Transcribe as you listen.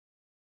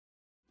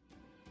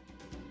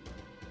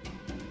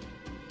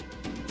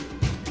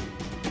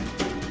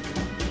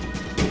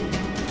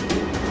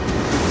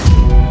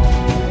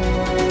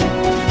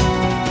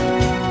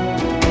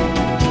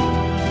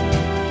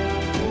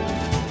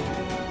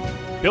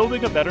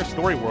Building a Better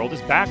Story World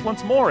is back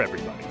once more,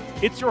 everybody.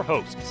 It's your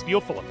host,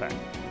 Steele Philippek,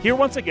 here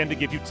once again to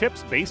give you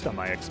tips based on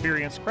my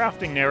experience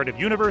crafting narrative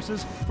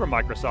universes for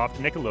Microsoft,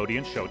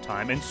 Nickelodeon,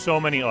 Showtime, and so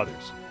many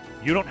others.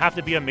 You don't have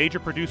to be a major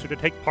producer to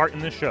take part in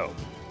this show.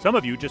 Some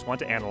of you just want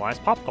to analyze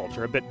pop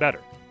culture a bit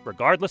better.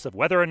 Regardless of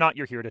whether or not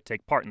you're here to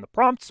take part in the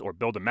prompts or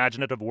build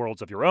imaginative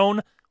worlds of your own,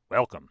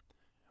 welcome.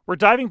 We're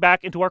diving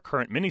back into our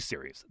current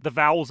miniseries, The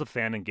Vowels of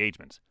Fan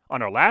Engagement.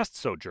 On our last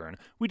sojourn,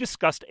 we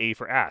discussed A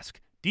for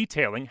Ask,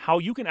 detailing how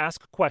you can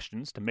ask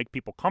questions to make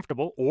people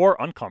comfortable or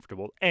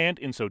uncomfortable, and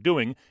in so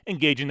doing,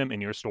 engaging them in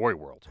your story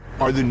world.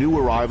 Are the new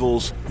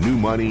arrivals, new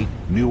money,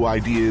 new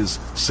ideas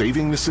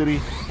saving the city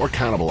or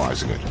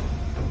cannibalizing it?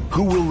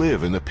 Who will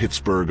live in the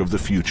Pittsburgh of the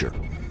future?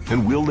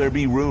 And will there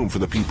be room for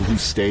the people who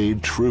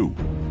stayed true,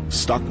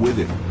 stuck with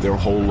it their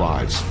whole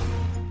lives?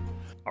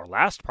 Our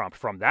last prompt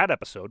from that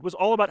episode was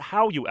all about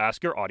how you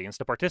ask your audience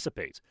to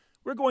participate.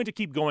 We're going to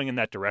keep going in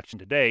that direction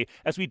today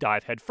as we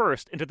dive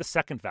headfirst into the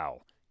second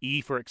vowel, E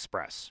for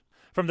Express.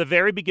 From the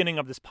very beginning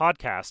of this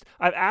podcast,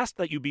 I've asked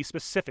that you be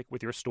specific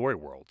with your story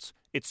worlds.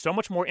 It's so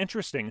much more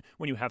interesting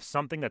when you have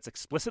something that's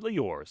explicitly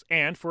yours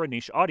and for a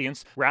niche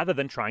audience rather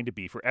than trying to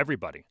be for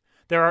everybody.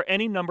 There are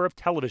any number of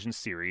television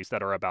series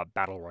that are about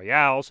battle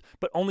royales,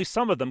 but only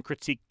some of them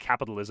critique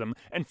capitalism,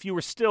 and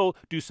fewer still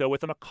do so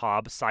with a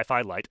macabre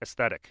sci-fi light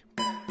aesthetic.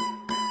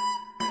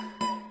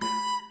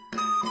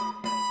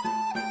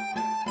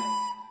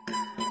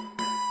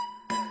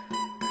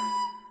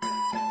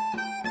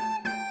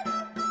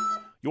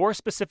 Your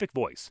specific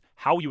voice,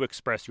 how you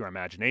express your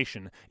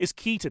imagination, is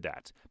key to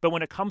that, but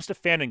when it comes to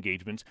fan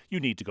engagement, you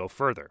need to go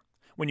further.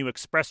 When you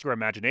express your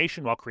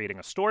imagination while creating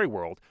a story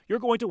world, you're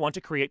going to want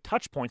to create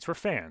touch points for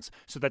fans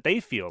so that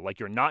they feel like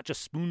you're not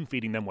just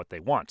spoon-feeding them what they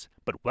want,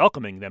 but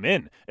welcoming them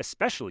in,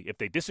 especially if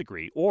they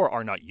disagree or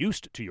are not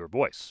used to your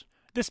voice.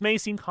 This may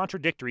seem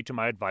contradictory to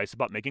my advice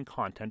about making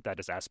content that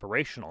is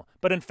aspirational,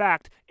 but in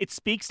fact, it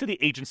speaks to the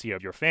agency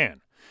of your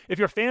fan. If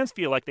your fans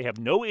feel like they have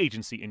no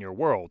agency in your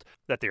world,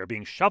 that they are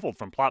being shuffled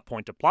from plot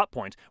point to plot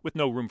point with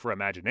no room for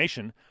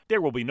imagination,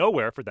 there will be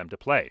nowhere for them to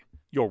play.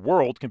 Your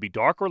world can be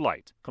dark or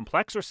light,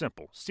 complex or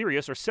simple,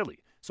 serious or silly,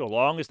 so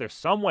long as there's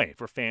some way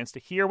for fans to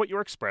hear what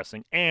you're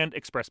expressing and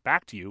express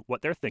back to you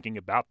what they're thinking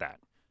about that.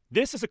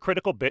 This is a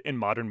critical bit in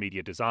modern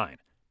media design.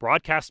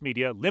 Broadcast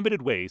media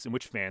limited ways in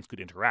which fans could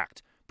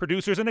interact.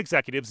 Producers and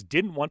executives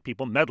didn't want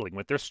people meddling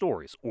with their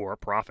stories or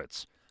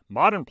profits.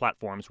 Modern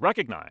platforms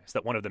recognize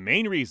that one of the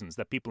main reasons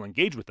that people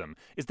engage with them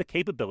is the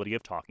capability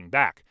of talking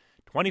back.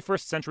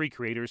 21st century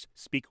creators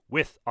speak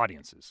with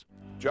audiences.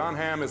 John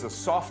Hamm is a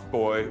soft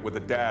boy with a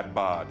dad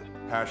bod.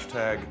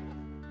 Hashtag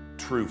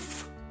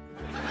truth.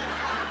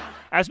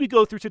 As we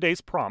go through today's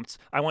prompts,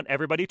 I want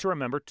everybody to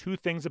remember two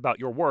things about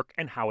your work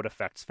and how it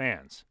affects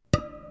fans.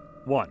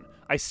 1.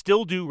 I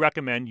still do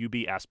recommend you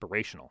be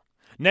aspirational.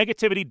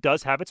 Negativity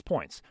does have its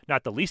points,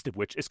 not the least of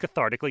which is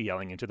cathartically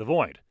yelling into the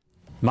void.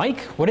 Mike,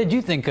 what did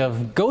you think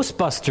of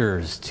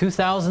Ghostbusters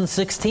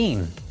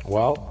 2016?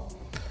 Well,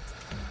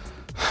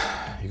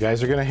 you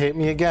guys are going to hate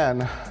me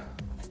again,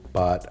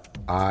 but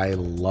I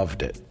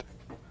loved it.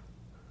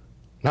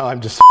 No,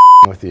 I'm just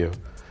with you.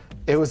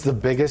 It was the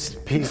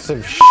biggest piece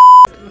of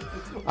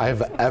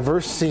I've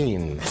ever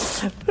seen.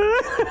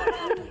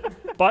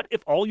 But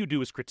if all you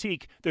do is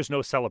critique, there's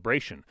no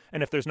celebration.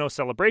 And if there's no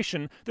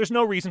celebration, there's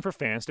no reason for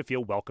fans to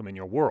feel welcome in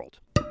your world.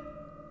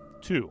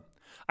 2.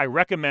 I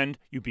recommend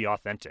you be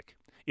authentic.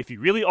 If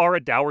you really are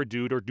a dour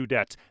dude or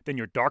dudette, then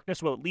your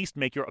darkness will at least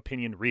make your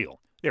opinion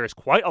real. There is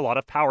quite a lot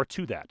of power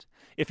to that.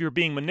 If you're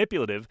being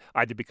manipulative,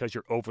 either because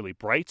you're overly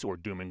bright or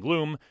doom and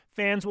gloom,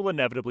 fans will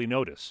inevitably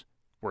notice.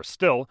 Worse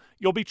still,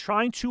 you'll be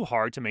trying too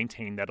hard to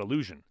maintain that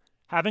illusion.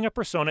 Having a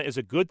persona is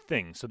a good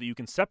thing so that you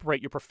can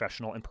separate your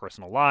professional and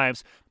personal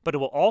lives, but it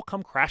will all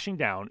come crashing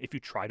down if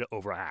you try to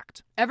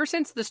overact. Ever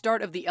since the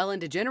start of The Ellen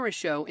DeGeneres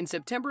Show in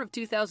September of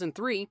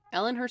 2003,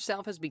 Ellen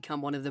herself has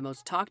become one of the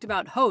most talked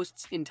about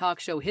hosts in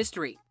talk show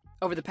history.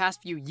 Over the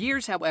past few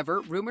years,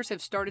 however, rumors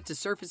have started to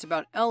surface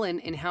about Ellen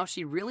and how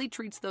she really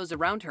treats those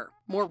around her.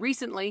 More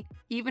recently,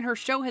 even her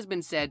show has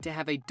been said to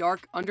have a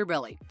dark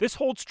underbelly. This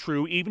holds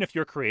true even if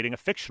you're creating a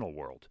fictional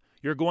world.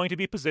 You're going to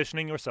be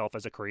positioning yourself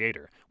as a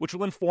creator, which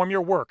will inform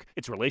your work,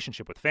 its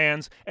relationship with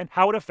fans, and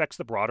how it affects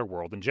the broader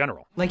world in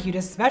general. Like, you'd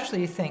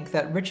especially think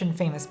that rich and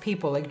famous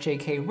people like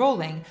J.K.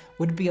 Rowling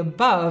would be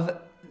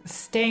above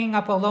staying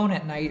up alone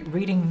at night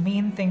reading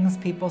mean things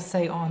people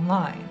say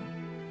online.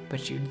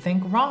 But you'd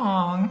think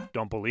wrong.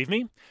 Don't believe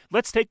me?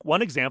 Let's take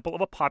one example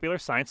of a popular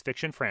science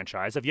fiction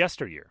franchise of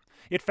yesteryear.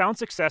 It found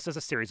success as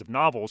a series of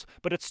novels,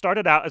 but it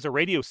started out as a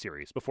radio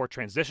series before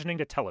transitioning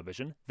to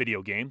television,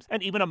 video games,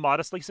 and even a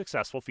modestly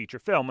successful feature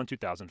film in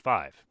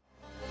 2005.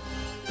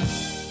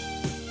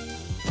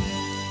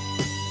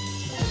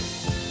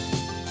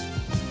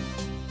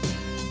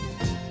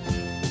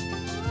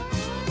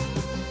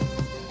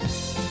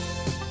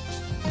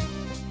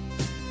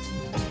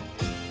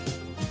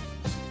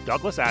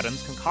 Douglas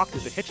Adams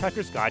concocted The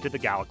Hitchhiker's Guide to the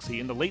Galaxy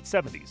in the late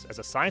 70s as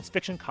a science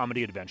fiction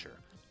comedy adventure.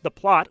 The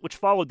plot, which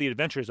followed the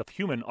adventures of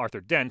human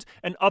Arthur Dent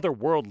and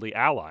otherworldly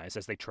allies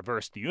as they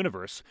traversed the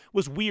universe,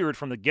 was weird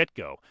from the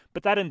get-go,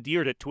 but that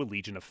endeared it to a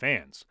legion of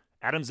fans.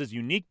 Adams'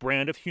 unique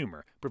brand of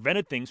humor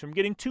prevented things from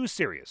getting too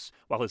serious,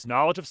 while his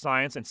knowledge of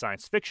science and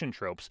science fiction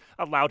tropes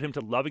allowed him to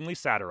lovingly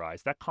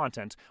satirize that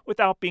content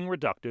without being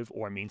reductive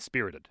or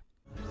mean-spirited.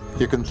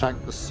 You can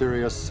thank the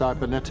Sirius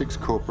Cybernetics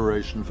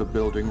Corporation for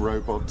building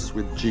robots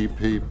with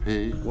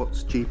GPP.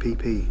 What's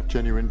GPP?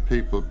 Genuine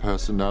people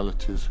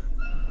personalities.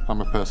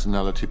 I'm a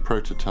personality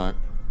prototype.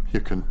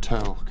 You can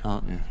tell,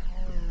 can't you?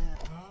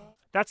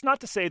 That's not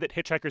to say that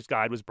Hitchhiker's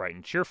Guide was bright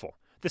and cheerful.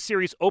 The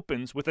series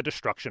opens with the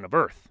destruction of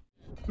Earth.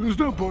 There's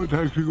no point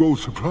acting all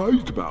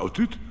surprised about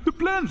it. The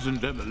plans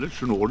and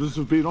demolition orders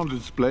have been on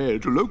display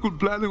at a local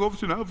planning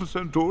office in Alpha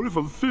Centauri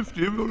for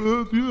 50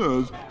 Earth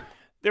years.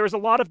 There is a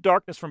lot of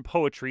darkness from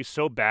poetry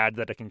so bad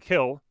that it can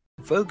kill.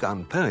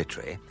 Vogon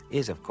poetry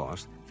is, of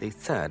course, the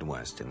third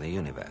worst in the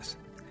universe.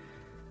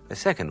 The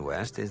second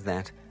worst is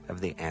that of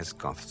the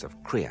Azgoths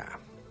of Krea.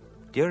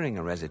 During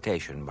a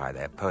recitation by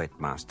their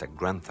poet-master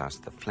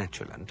Granthos the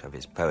Flatulent of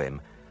his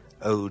poem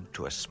Ode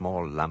to a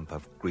Small Lump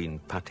of Green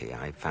Putty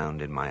I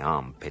Found in My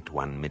Armpit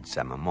One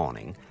Midsummer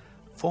Morning,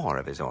 4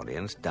 of his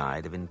audience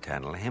died of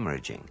internal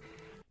hemorrhaging.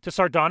 To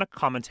sardonic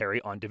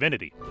commentary on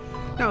divinity.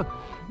 Now,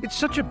 it's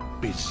such a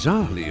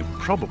bizarrely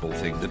improbable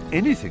thing that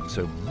anything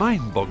so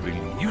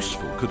mind-bogglingly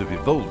useful could have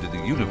evolved in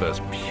the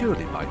universe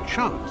purely by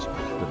chance,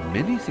 that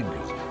many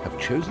thinkers have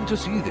chosen to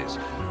see this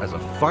as a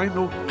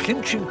final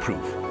clinching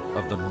proof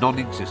of the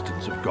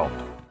non-existence of God.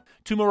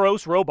 To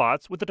morose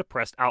robots with a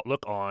depressed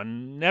outlook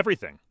on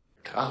everything.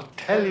 I'll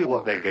tell you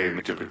what they gave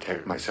me to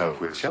protect myself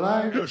with, shall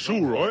I? That's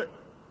all right.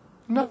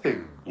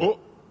 Nothing. What?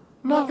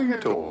 Nothing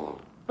at all.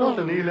 Not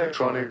an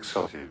electronic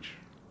sausage.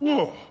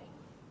 Whoa.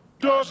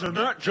 Doesn't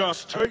that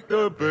just take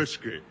the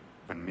biscuit?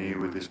 And me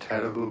with this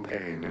terrible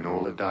pain in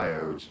all the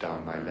diodes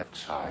down my left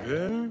side.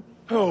 Yeah?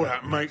 Oh,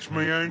 that makes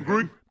me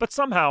angry. But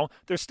somehow,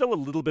 there's still a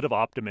little bit of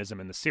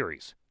optimism in the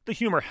series. The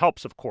humor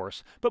helps, of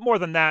course, but more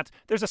than that,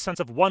 there's a sense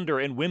of wonder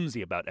and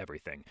whimsy about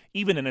everything,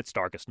 even in its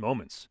darkest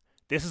moments.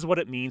 This is what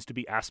it means to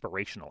be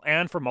aspirational,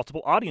 and for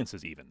multiple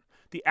audiences even.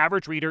 The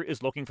average reader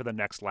is looking for the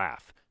next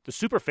laugh. The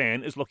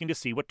superfan is looking to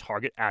see what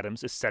target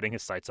Adams is setting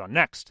his sights on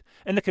next.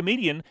 And the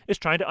comedian is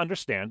trying to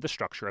understand the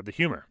structure of the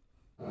humor.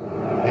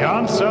 The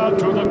answer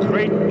to the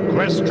great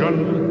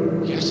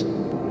question, yes,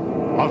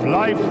 of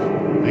life,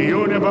 the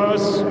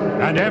universe,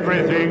 and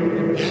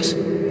everything, yes,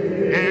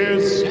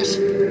 is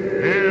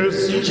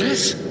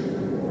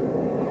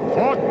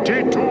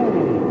 42.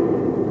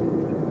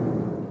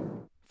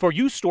 For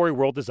you story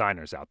world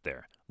designers out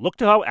there, look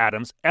to how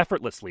Adams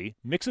effortlessly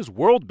mixes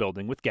world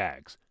building with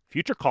gags,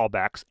 future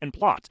callbacks, and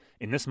plot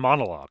in this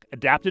monologue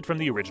adapted from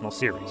the original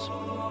series.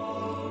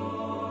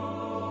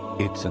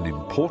 It's an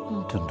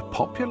important and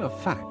popular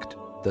fact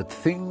that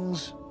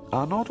things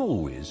are not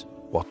always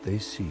what they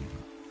seem.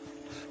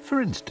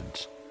 For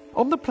instance,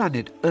 on the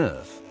planet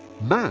Earth,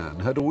 man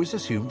had always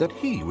assumed that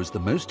he was the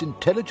most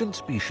intelligent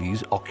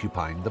species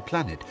occupying the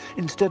planet,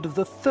 instead of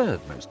the third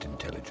most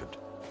intelligent.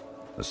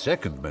 The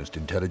second most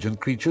intelligent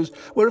creatures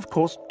were, of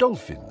course,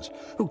 dolphins,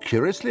 who,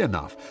 curiously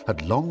enough,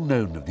 had long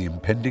known of the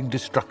impending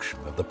destruction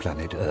of the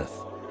planet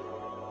Earth.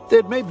 They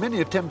had made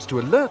many attempts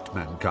to alert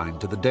mankind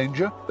to the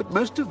danger, but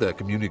most of their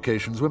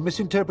communications were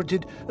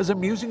misinterpreted as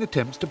amusing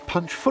attempts to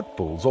punch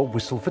footballs or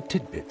whistle for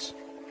tidbits.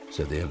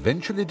 So they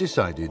eventually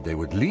decided they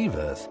would leave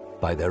Earth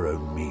by their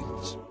own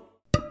means.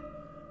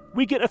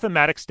 We get a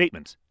thematic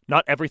statement.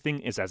 Not everything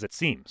is as it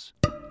seems.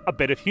 A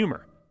bit of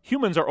humor.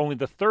 Humans are only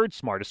the third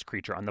smartest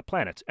creature on the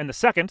planet, and the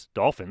second,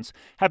 dolphins,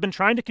 have been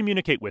trying to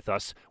communicate with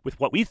us with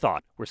what we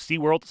thought were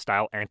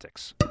SeaWorld-style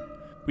antics.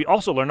 We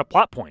also learn a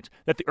plot point,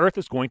 that the Earth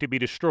is going to be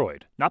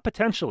destroyed. Not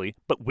potentially,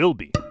 but will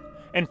be.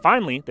 And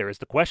finally, there is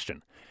the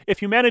question. If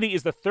humanity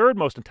is the third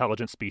most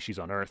intelligent species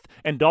on Earth,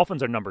 and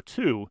dolphins are number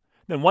 2,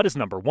 then what is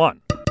number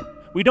 1?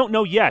 We don't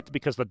know yet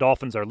because the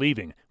dolphins are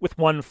leaving, with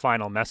one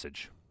final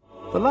message.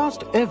 The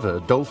last ever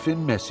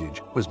dolphin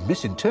message was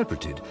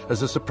misinterpreted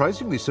as a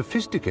surprisingly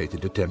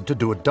sophisticated attempt to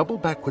do a double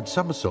backward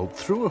somersault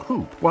through a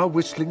hoop while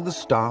whistling the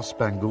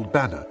Star-Spangled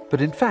Banner.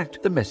 But in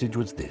fact, the message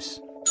was this: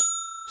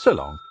 so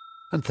long,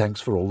 and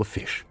thanks for all the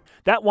fish.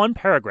 That one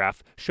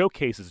paragraph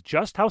showcases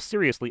just how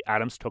seriously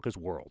Adams took his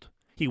world.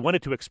 He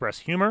wanted to express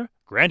humor,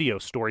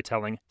 grandiose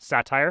storytelling,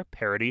 satire,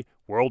 parody,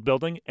 world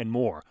building, and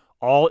more,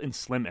 all in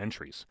slim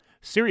entries.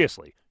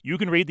 Seriously, you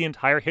can read the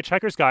entire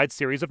Hitchhiker's Guide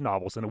series of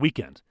novels in a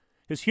weekend.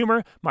 His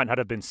humor might not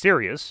have been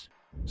serious.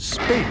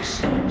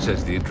 Space,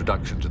 says the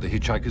introduction to the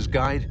Hitchhiker's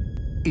Guide,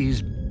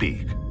 is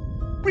big.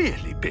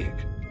 Really big.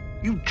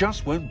 You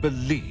just won't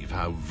believe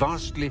how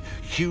vastly,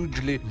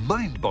 hugely,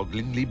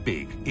 mind-bogglingly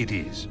big it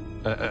is.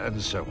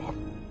 And so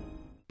on.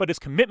 But his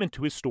commitment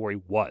to his story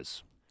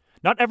was.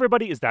 Not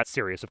everybody is that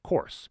serious, of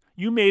course.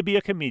 You may be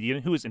a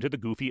comedian who is into the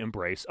goofy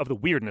embrace of the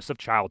weirdness of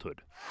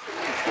childhood.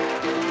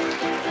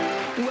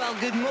 Well,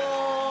 good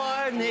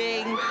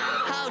morning.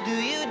 How do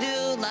you do?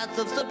 Lots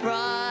of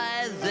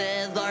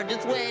surprises are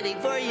just waiting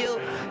for you.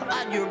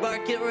 On your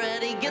mark, get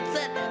ready, get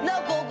set.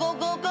 Now go, go,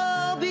 go,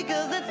 go,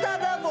 because it's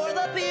time for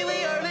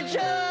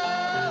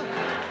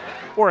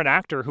or an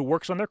actor who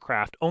works on their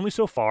craft only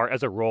so far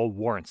as a role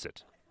warrants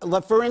it.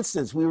 For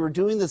instance, we were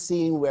doing the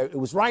scene where it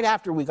was right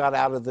after we got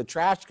out of the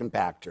trash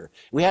compactor.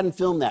 We hadn't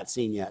filmed that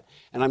scene yet.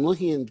 And I'm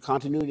looking in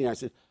continuity and I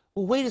said,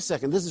 well, wait a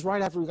second, this is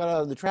right after we got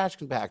out of the trash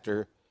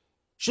compactor.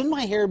 Shouldn't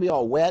my hair be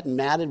all wet and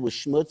matted with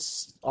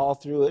schmutz all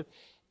through it?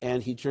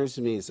 And he turns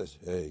to me and says,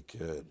 hey,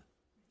 kid,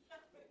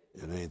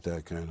 it ain't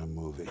that kind of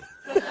movie.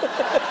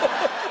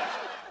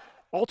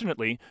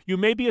 Alternately, you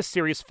may be a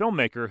serious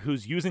filmmaker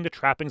who's using the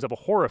trappings of a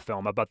horror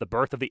film about the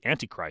birth of the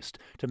Antichrist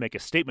to make a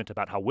statement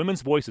about how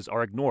women's voices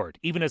are ignored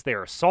even as they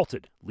are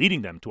assaulted,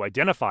 leading them to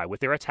identify with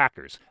their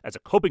attackers as a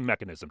coping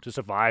mechanism to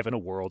survive in a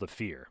world of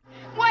fear.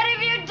 What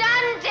have you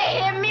done to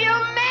him, you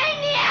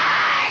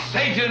maniac?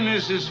 Satan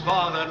is his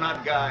father,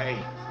 not Guy.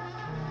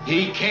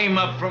 He came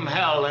up from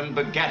hell and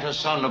begat a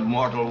son of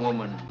mortal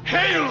woman.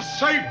 Hail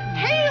Satan!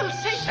 Hail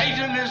Satan!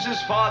 Satan is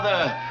his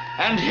father,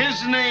 and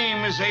his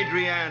name is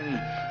Adrian.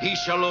 He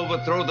shall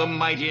overthrow the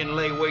mighty and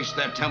lay waste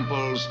their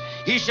temples.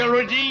 He shall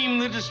redeem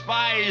the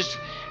despised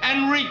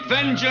and wreak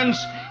vengeance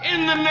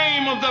in the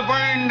name of the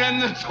burned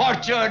and the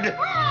tortured.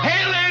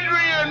 Hail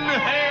Adrian!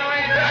 Hail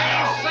Adrian!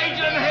 Hail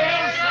Satan!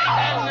 Hail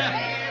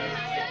Satan!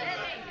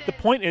 The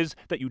point is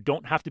that you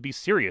don't have to be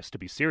serious,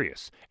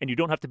 and you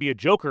don't have to be a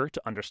joker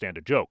to understand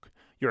a joke.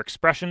 Your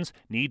expressions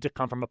need to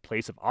come from a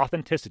place of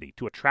authenticity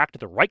to attract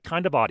the right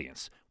kind of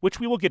audience, which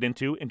we will get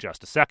into in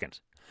just a second.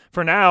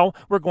 For now,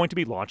 we're going to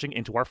be launching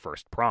into our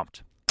first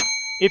prompt.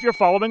 If you're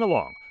following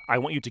along, I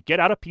want you to get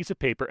out a piece of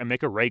paper and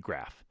make a ray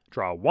graph.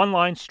 Draw one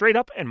line straight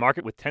up and mark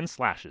it with 10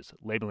 slashes,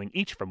 labeling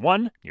each from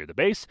 1, near the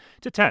base,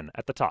 to 10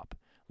 at the top.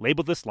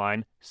 Label this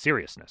line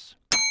seriousness.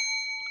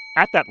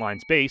 At that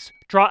line's base,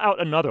 draw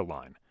out another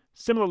line.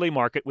 Similarly,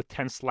 mark it with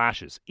 10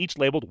 slashes, each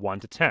labeled 1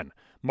 to 10.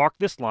 Mark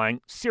this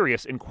line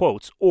serious in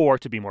quotes, or,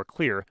 to be more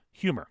clear,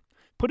 humor.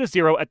 Put a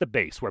 0 at the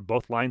base where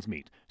both lines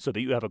meet, so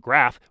that you have a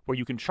graph where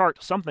you can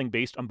chart something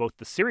based on both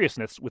the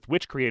seriousness with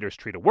which creators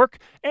treat a work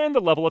and the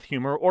level of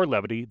humor or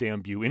levity they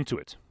imbue into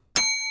it.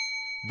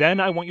 Then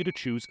I want you to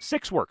choose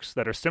 6 works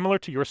that are similar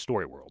to your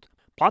story world.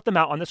 Plot them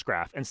out on this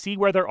graph and see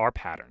where there are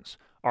patterns.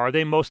 Are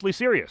they mostly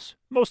serious?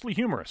 Mostly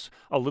humorous?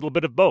 A little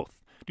bit of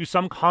both? Do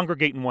some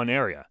congregate in one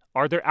area?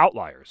 Are there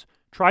outliers?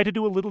 Try to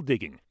do a little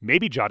digging,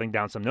 maybe jotting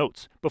down some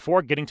notes,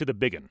 before getting to the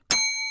biggin.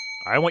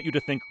 I want you to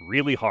think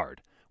really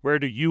hard. Where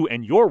do you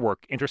and your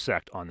work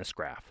intersect on this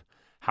graph?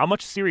 How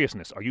much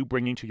seriousness are you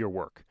bringing to your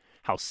work?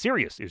 How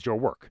serious is your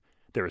work?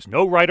 There is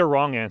no right or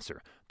wrong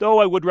answer, though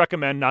I would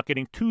recommend not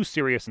getting too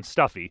serious and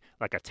stuffy,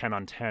 like a 10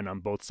 on 10 on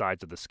both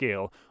sides of the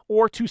scale,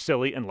 or too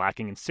silly and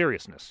lacking in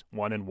seriousness,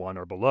 1 and 1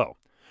 or below.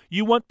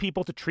 You want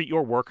people to treat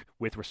your work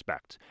with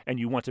respect, and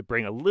you want to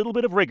bring a little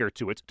bit of rigor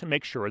to it to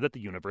make sure that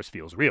the universe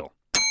feels real.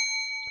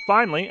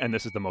 Finally, and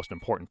this is the most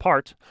important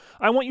part,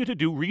 I want you to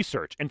do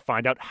research and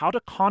find out how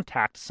to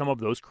contact some of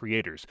those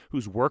creators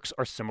whose works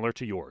are similar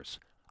to yours.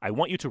 I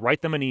want you to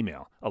write them an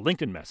email, a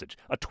LinkedIn message,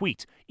 a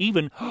tweet,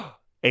 even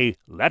a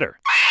letter.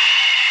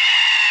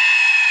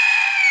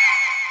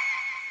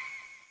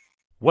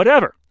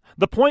 Whatever.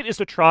 The point is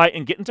to try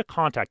and get into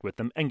contact with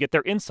them and get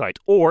their insight,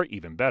 or,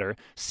 even better,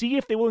 see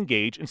if they will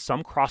engage in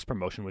some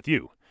cross-promotion with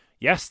you.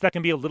 Yes, that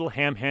can be a little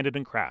ham-handed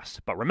and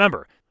crass, but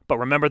remember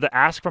the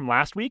ask from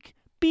last week?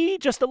 Be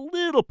just a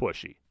little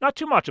pushy. Not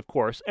too much, of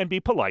course, and be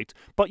polite,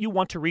 but you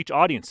want to reach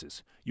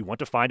audiences. You want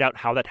to find out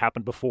how that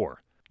happened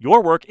before.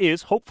 Your work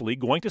is, hopefully,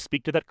 going to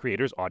speak to that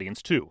creator's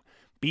audience too.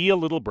 Be a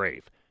little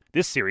brave.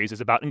 This series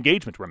is about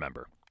engagement,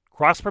 remember.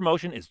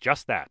 Cross-promotion is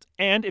just that,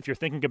 and if you're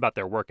thinking about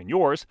their work and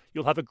yours,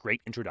 you'll have a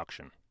great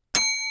introduction.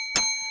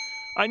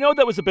 I know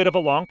that was a bit of a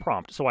long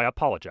prompt, so I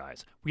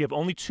apologize. We have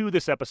only 2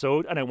 this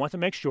episode, and I want to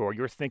make sure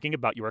you're thinking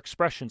about your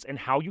expressions and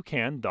how you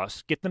can,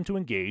 thus, get them to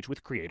engage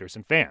with creators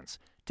and fans.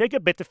 Take a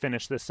bit to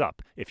finish this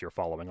up, if you're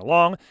following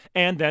along,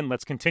 and then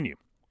let's continue.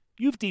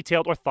 You've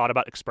detailed or thought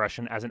about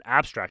expression as an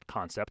abstract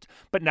concept,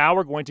 but now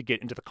we're going to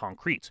get into the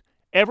concrete.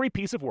 Every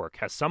piece of work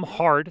has some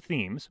hard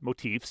themes,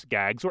 motifs,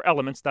 gags, or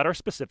elements that are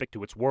specific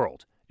to its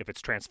world. If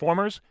it's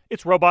Transformers,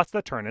 it's robots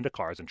that turn into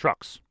cars and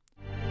trucks.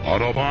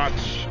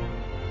 Autobots,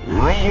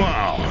 roll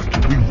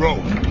out! We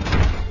roll.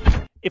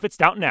 If it's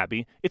Downton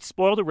Abbey, it's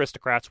spoiled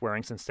aristocrats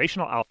wearing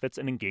sensational outfits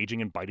and engaging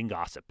in biting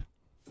gossip.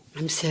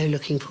 I'm so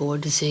looking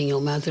forward to seeing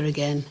your mother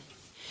again.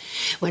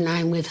 When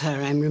I'm with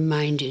her, I'm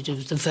reminded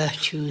of the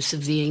virtues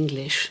of the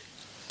English.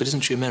 But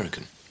isn't she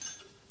American?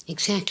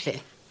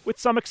 Exactly. With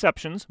some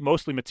exceptions,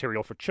 mostly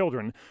material for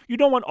children, you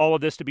don't want all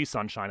of this to be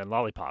sunshine and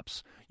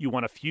lollipops. You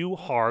want a few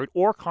hard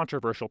or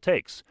controversial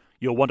takes.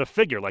 You'll want a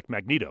figure like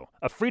Magneto,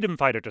 a freedom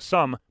fighter to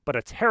some, but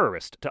a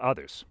terrorist to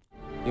others.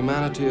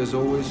 Humanity has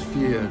always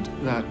feared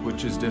that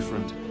which is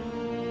different.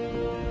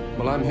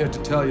 Well, I'm here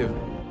to tell you,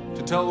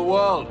 to tell the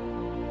world.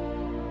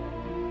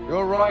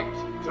 You're right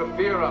to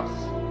fear us.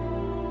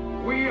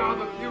 We are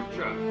the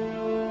future.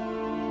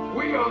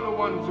 We are the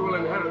ones who will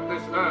inherit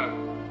this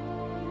earth.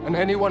 And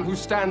anyone who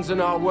stands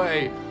in our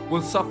way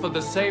will suffer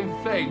the same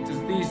fate as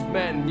these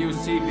men you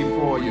see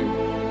before you.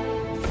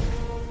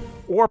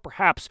 Or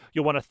perhaps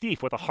you'll want a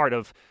thief with a heart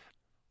of,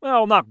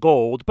 well, not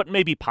gold, but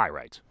maybe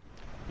pyrite.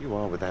 You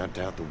are without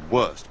doubt the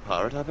worst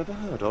pirate I've ever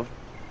heard of.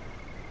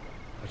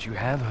 But you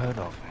have heard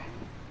of me.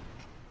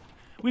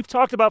 We've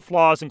talked about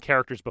flaws in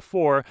characters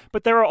before,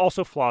 but there are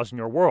also flaws in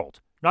your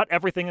world. Not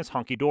everything is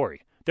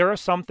hunky-dory. There are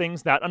some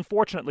things that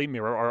unfortunately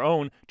mirror our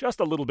own just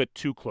a little bit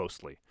too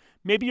closely.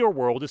 Maybe your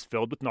world is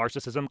filled with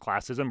narcissism,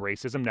 classism,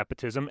 racism,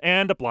 nepotism,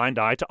 and a blind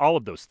eye to all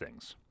of those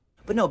things.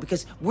 But no,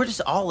 because we're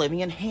just all living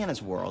in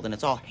Hannah's world, and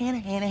it's all Hannah,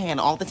 Hannah,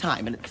 Hannah all the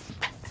time, and it's...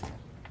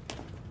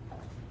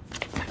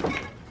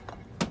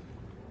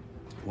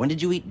 When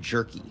did you eat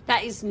jerky?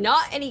 That is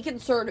not any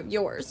concern of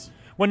yours.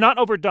 When not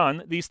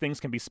overdone, these things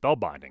can be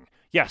spellbinding.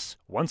 Yes,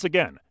 once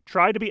again,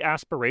 try to be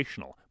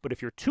aspirational, but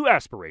if you're too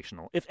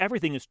aspirational, if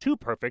everything is too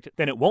perfect,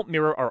 then it won't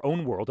mirror our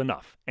own world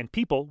enough, and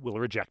people will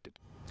reject it.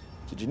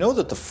 Did you know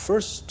that the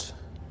first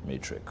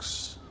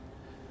Matrix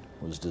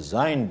was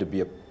designed to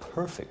be a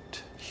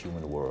perfect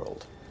human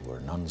world,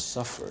 where none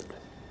suffered,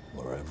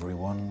 where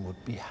everyone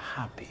would be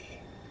happy?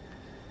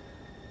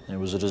 It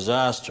was a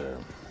disaster.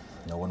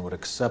 No one would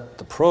accept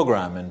the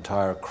program.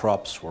 Entire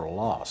crops were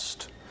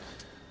lost.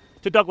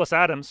 To Douglas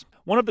Adams,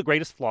 one of the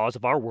greatest flaws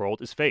of our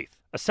world is faith.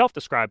 A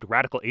self-described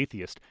radical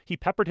atheist, he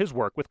peppered his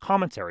work with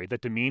commentary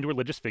that demeaned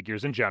religious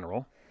figures in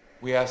general.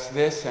 We ask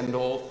this and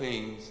all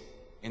things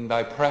in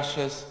thy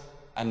precious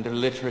and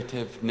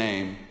alliterative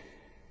name.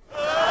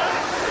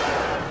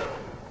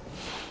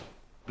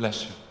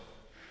 Bless you.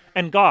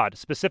 And God,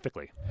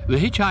 specifically. The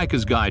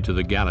Hitchhiker's Guide to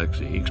the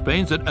Galaxy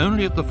explains that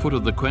only at the foot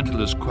of the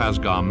Quentinus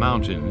Quasgar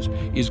Mountains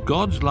is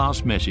God's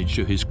last message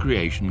to his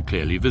creation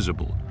clearly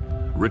visible,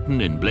 written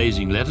in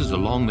blazing letters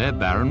along their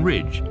barren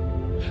ridge.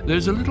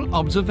 There's a little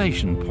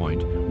observation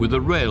point with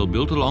a rail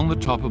built along the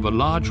top of a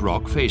large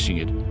rock facing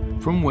it,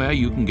 from where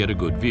you can get a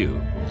good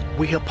view.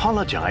 We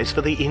apologize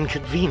for the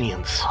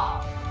inconvenience.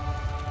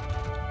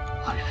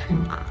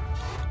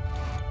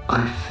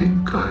 I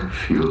think I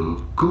feel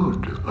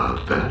good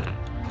about that.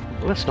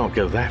 Let's not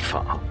go that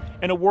far.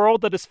 In a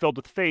world that is filled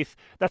with faith,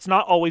 that's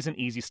not always an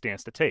easy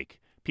stance to take.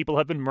 People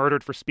have been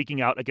murdered for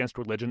speaking out against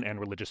religion and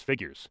religious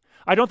figures.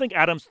 I don't think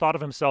Adams thought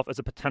of himself as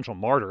a potential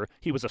martyr.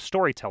 He was a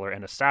storyteller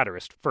and a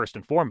satirist, first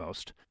and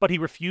foremost, but he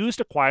refused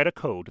to quiet a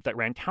code that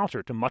ran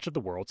counter to much of the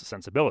world's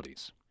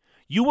sensibilities.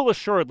 You will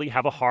assuredly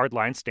have a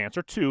hardline stance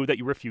or two that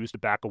you refuse to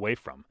back away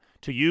from.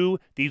 To you,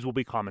 these will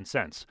be common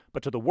sense,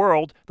 but to the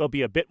world, they'll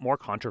be a bit more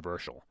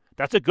controversial.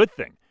 That's a good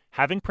thing.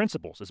 Having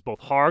principles is both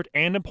hard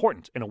and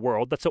important in a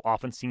world that so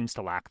often seems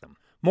to lack them.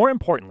 More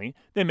importantly,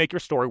 they make your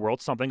story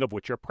world something of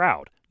which you're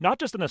proud, not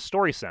just in a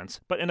story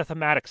sense, but in a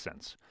thematic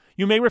sense.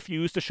 You may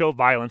refuse to show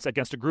violence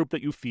against a group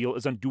that you feel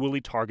is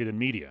unduly targeted in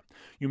media.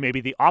 You may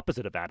be the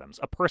opposite of Adams,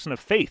 a person of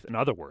faith, in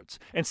other words,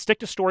 and stick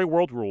to story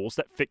world rules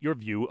that fit your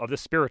view of the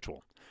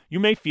spiritual. You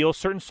may feel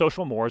certain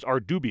social mores are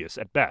dubious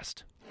at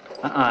best.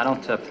 I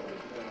don't tip.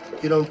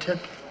 You don't tip?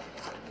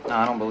 No,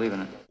 I don't believe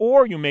in it.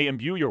 Or you may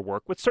imbue your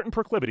work with certain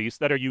proclivities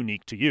that are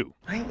unique to you.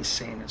 I ain't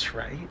saying it's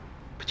right,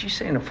 but you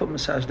saying a foot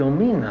massage don't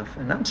mean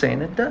nothing. I'm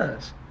saying it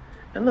does.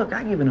 And look,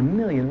 I given 1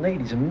 million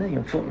ladies 1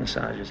 million foot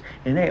massages,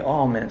 and they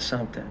all meant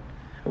something.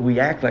 We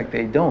act like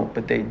they don't,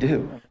 but they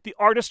do. The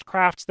artist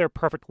crafts their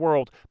perfect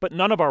world, but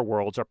none of our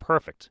worlds are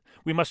perfect.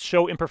 We must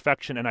show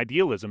imperfection and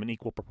idealism in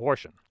equal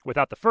proportion.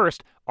 Without the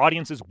first,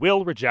 audiences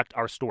will reject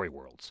our story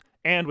worlds.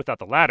 And without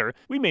the latter,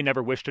 we may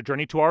never wish to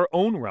journey to our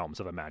own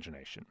realms of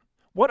imagination.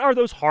 What are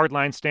those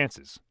hardline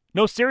stances?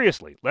 No,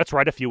 seriously, let's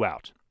write a few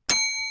out.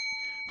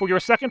 For your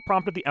second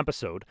prompt of the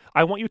episode,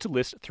 I want you to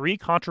list 3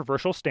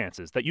 controversial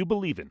stances that you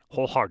believe in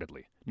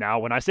wholeheartedly. Now,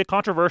 when I say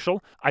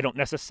controversial, I don't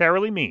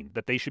necessarily mean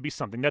that they should be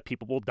something that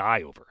people will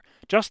die over,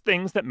 just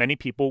things that many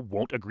people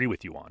won't agree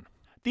with you on.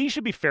 These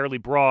should be fairly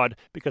broad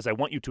because I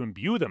want you to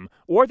imbue them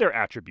or their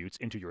attributes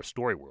into your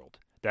story world.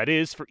 That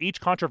is, for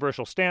each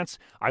controversial stance,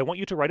 I want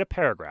you to write a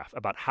paragraph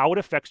about how it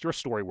affects your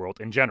story world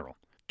in general.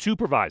 2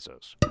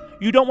 provisos.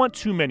 You don't want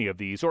too many of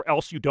these, or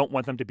else you don't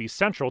want them to be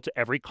central to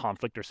every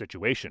conflict or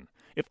situation.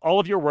 If all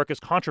of your work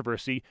is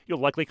controversy, you'll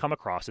likely come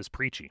across as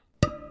preachy.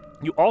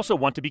 You also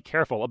want to be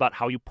careful about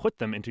how you put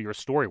them into your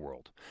story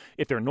world.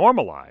 If they're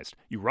normalized,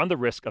 you run the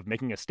risk of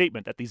making a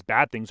statement that these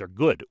bad things are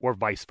good, or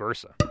vice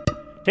versa.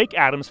 Take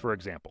Adams, for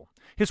example.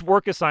 His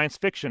work is science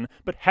fiction,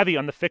 but heavy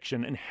on the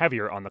fiction and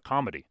heavier on the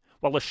comedy.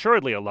 While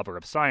assuredly a lover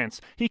of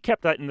science, he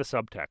kept that in the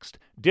subtext.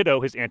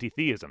 Ditto his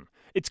anti-theism.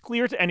 It's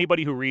clear to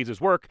anybody who reads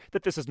his work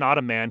that this is not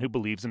a man who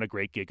believes in a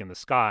great gig in the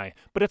sky,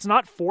 but it's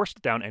not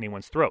forced down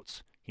anyone's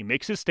throats. He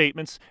makes his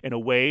statements in a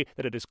way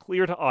that it is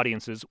clear to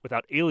audiences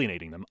without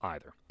alienating them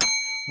either.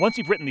 Once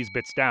you've written these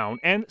bits down,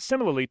 and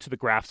similarly to the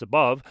graphs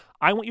above,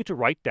 I want you to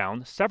write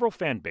down several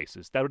fan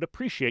bases that would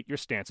appreciate your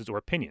stances or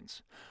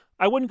opinions.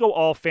 I wouldn't go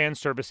all fan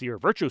servicey or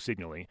virtue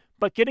signally,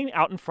 but getting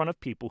out in front of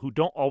people who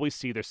don't always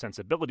see their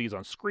sensibilities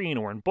on screen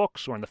or in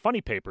books or in the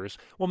funny papers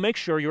will make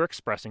sure you're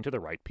expressing to the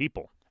right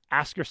people.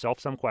 Ask yourself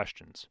some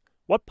questions.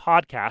 What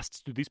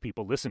podcasts do these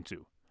people listen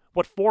to?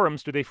 What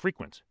forums do they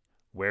frequent?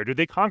 Where do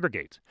they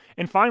congregate?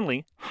 And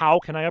finally, how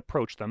can I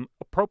approach them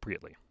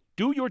appropriately?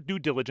 Do your due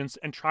diligence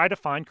and try to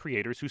find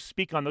creators who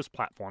speak on those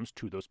platforms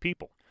to those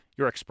people.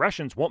 Your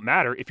expressions won't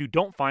matter if you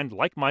don't find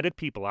like-minded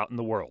people out in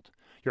the world.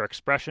 Your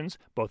expressions,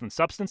 both in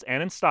substance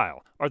and in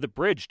style, are the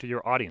bridge to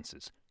your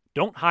audiences.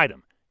 Don't hide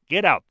them.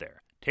 Get out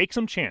there. Take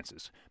some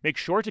chances. Make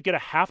sure to get a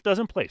half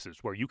dozen places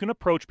where you can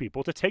approach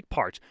people to take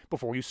part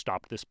before you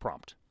stop this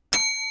prompt.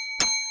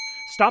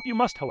 Stop you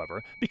must,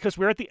 however, because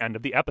we're at the end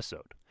of the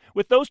episode.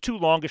 With those 2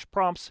 longish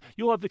prompts,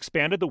 you'll have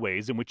expanded the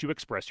ways in which you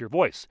express your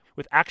voice,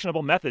 with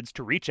actionable methods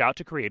to reach out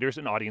to creators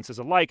and audiences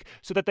alike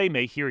so that they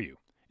may hear you.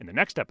 In the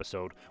next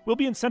episode, we'll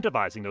be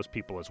incentivizing those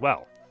people as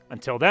well.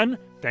 Until then,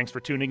 thanks for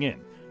tuning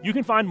in. You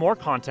can find more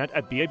content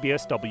at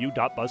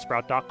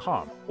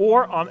babsw.buzzsprout.com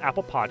or on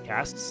Apple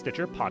Podcasts,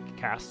 Stitcher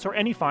Podcasts, or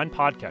any fine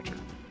podcatcher.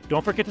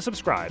 Don't forget to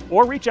subscribe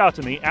or reach out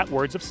to me at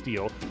Words of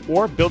Steel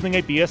or Building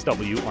a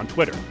BSW on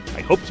Twitter.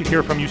 I hope to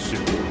hear from you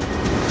soon.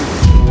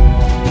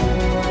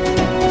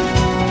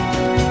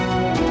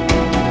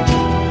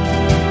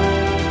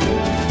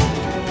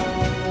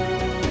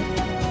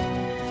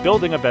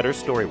 Building a Better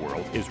Story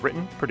World is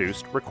written,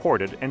 produced,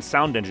 recorded, and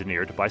sound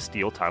engineered by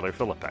Steele Tyler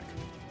Philippek.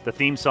 The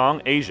theme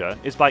song, Asia,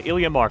 is by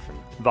Ilya Marfin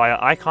via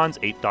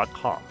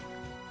icons8.com.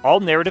 All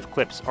narrative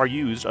clips are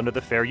used under the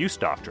Fair Use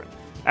Doctrine,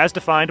 as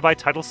defined by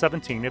Title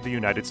 17 of the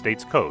United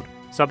States Code,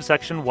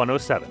 subsection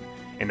 107,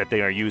 in that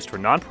they are used for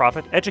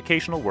nonprofit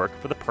educational work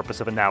for the purpose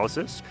of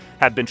analysis,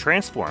 have been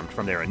transformed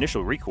from their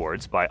initial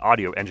records by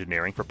audio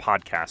engineering for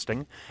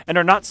podcasting, and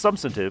are not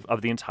substantive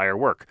of the entire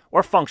work,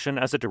 or function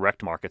as a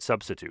direct market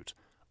substitute.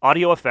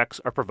 Audio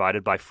effects are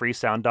provided by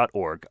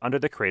freesound.org under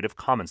the Creative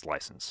Commons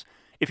license.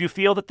 If you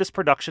feel that this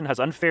production has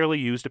unfairly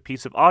used a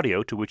piece of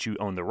audio to which you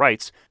own the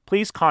rights,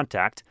 please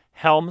contact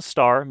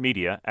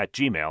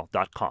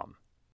helmstarmedia@gmail.com.